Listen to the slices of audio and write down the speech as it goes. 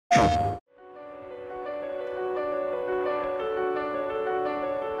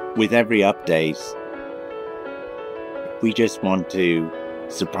With every update, we just want to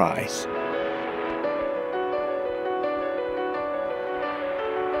surprise.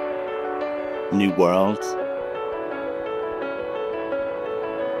 New worlds.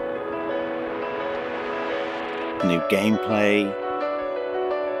 New gameplay.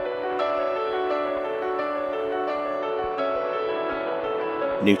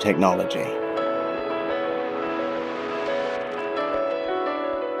 New technology.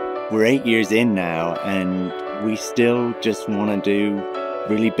 We're 8 years in now, and we still just want to do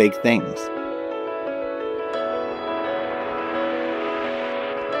really big things.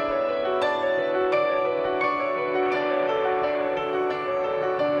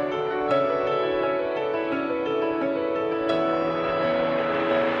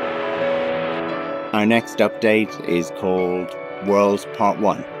 Our next update is called Worlds Part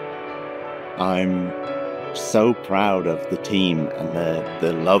 1. I'm so proud of the team and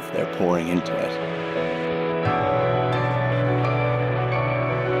the love they're pouring into it.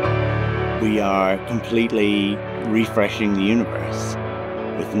 We are completely refreshing the universe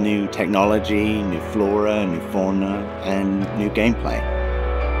with new technology, new flora, new fauna, and new gameplay.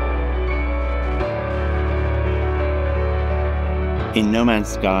 In No Man's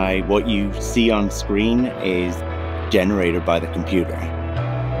Sky, what you see on screen is generated by the computer,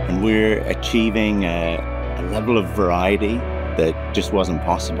 and we're achieving a level of variety that just wasn't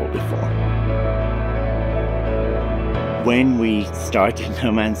possible before. When we started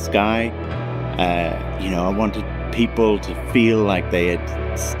No Man's Sky, I wanted people to feel like they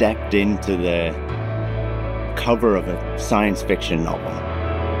had stepped into the cover of a science fiction novel.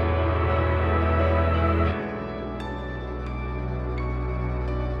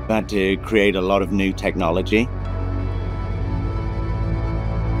 We had to create a lot of new technology.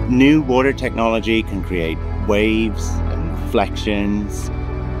 New water technology can create waves and reflections,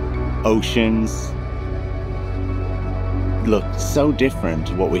 oceans. Look so different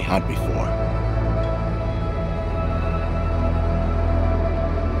to what we had before.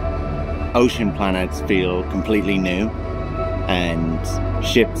 Ocean planets feel completely new, and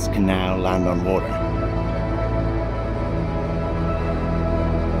ships can now land on water.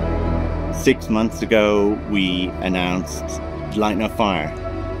 6 months ago, we announced Light No Fire.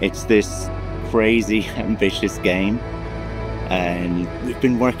 It's this crazy, ambitious game, and we've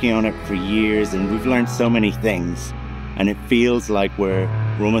been working on it for years, and we've learned so many things, and it feels like we're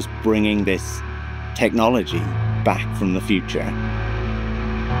almost bringing this technology back from the future.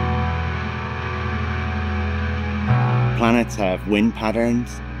 Planets have wind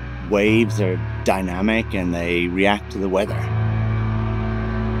patterns, waves are dynamic, and they react to the weather.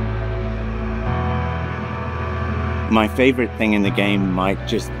 My favorite thing in the game might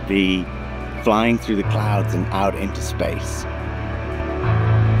just be flying through the clouds and out into space.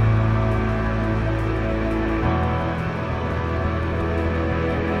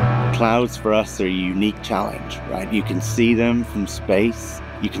 Clouds for us are a unique challenge, right? You can see them from space,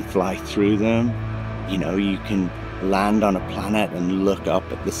 you can fly through them, you can land on a planet and look up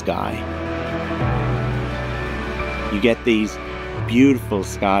at the sky. You get these beautiful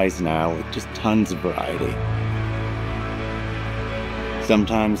skies now with just tons of variety.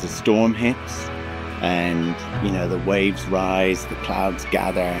 Sometimes a storm hits and, the waves rise, the clouds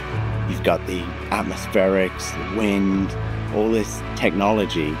gather. You've got the atmospherics, the wind, all this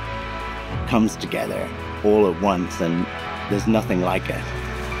technology comes together all at once, and there's nothing like it.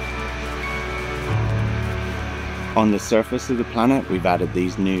 On the surface of the planet, we've added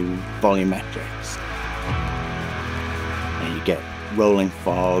these new volumetrics. And you get rolling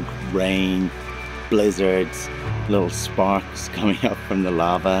fog, rain, blizzards, little sparks coming up from the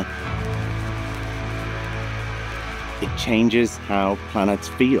lava. It changes how planets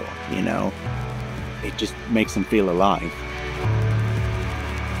feel, It just makes them feel alive.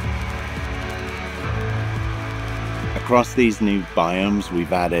 Across these new biomes,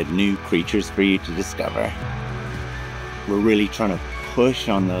 we've added new creatures for you to discover. We're really trying to push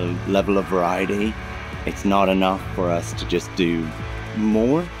on the level of variety. It's not enough for us to just do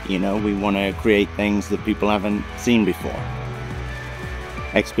more, we want to create things that people haven't seen before.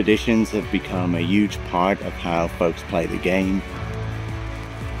 Expeditions have become a huge part of how folks play the game,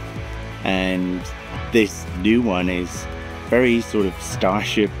 and this new one is very sort of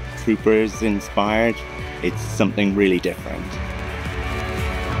Starship Troopers inspired. It's something really different.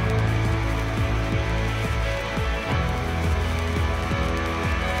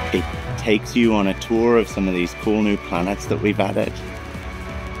 It takes you on a tour of some of these cool new planets that we've added.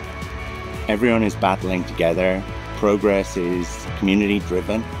 Everyone is battling together, progress is community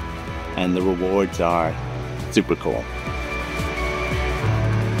driven, and the rewards are super cool.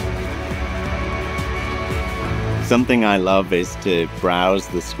 Something I love is to browse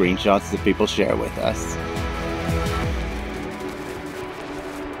the screenshots that people share with us.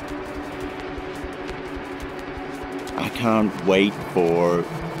 I can't wait for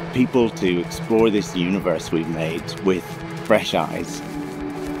people to explore this universe we've made with fresh eyes.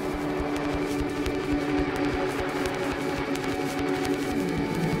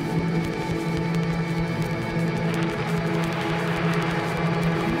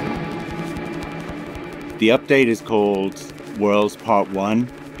 The update is called Worlds Part 1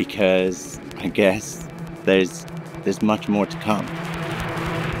 because I guess there's much more to come.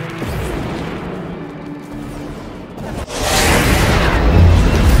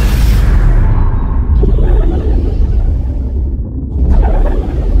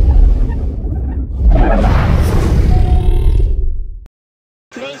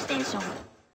 PlayStation